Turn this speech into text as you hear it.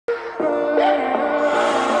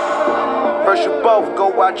First you both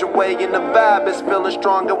go out your way and the vibe is feeling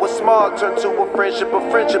stronger. What's small turn to a friendship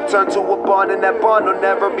turn to a bond, and that bond will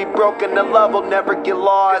never be broken. The love will never get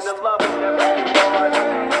lost.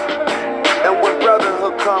 And when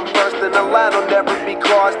brotherhood come first, then the line will never be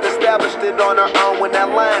crossed. Established it on our own when that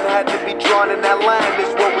line had to be drawn, and that line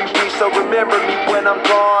is what we reach. So remember me when I'm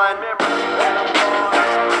gone.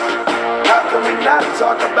 How can we not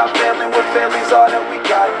talk about family when family's all that we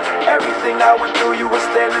got? Everything I went through, you were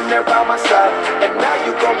standing there by my side, and now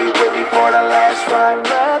you gon' be with me for the last ride.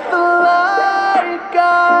 Let the light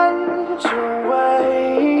guide your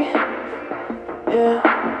way, yeah.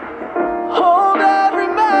 Hold every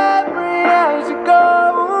memory as you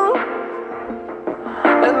go,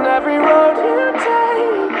 and every road you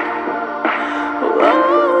take will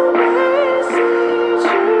always lead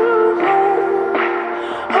you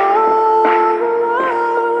home.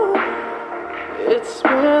 Oh, it's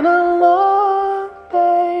been a long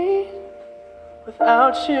day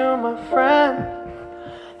without you, my friend,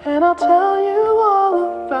 and I'll tell you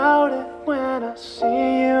all about it when I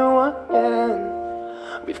see you again.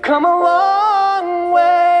 We've come a long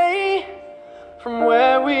way from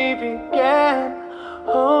where we began.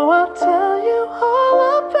 Oh, I'll tell